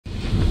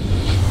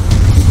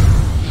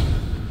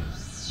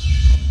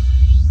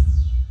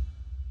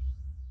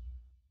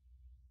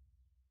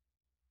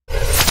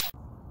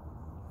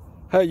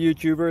Hi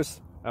YouTubers,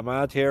 I'm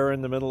out here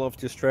in the middle of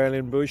the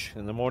Australian bush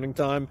in the morning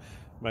time.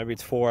 Maybe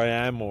it's 4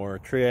 a.m. or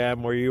 3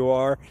 a.m. where you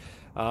are.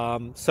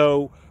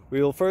 So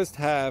we will first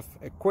have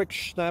a quick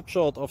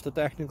snapshot of the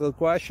technical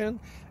question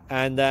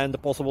and then the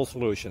possible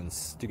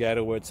solutions,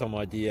 together with some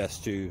ideas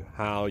to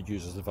how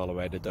users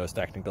evaluated those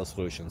technical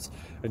solutions.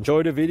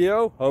 Enjoy the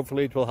video,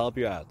 hopefully it will help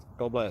you out.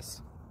 God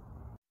bless.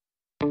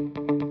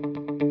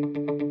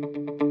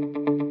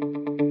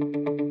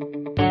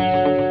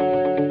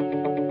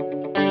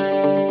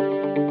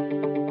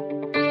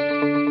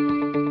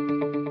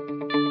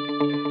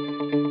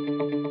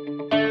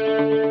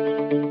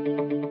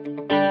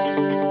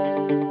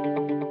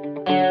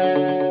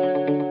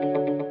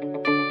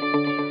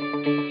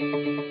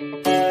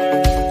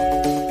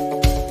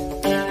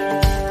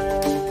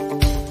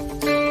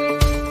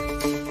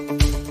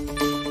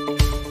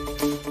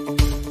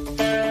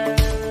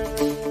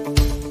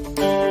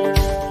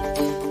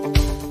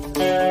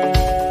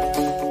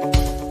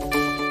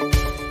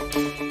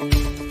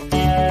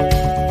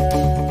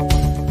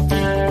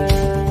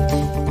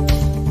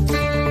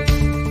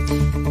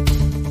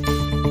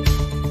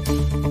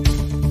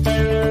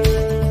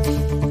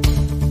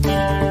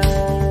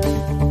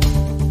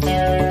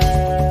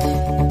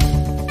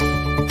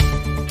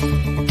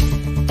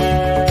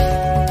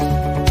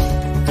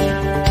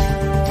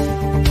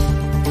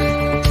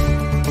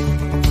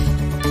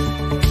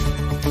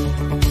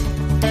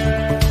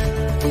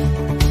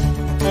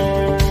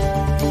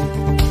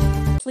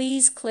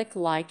 Please click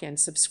like and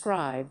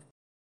subscribe.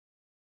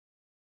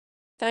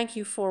 Thank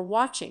you for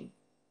watching.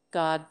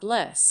 God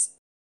bless.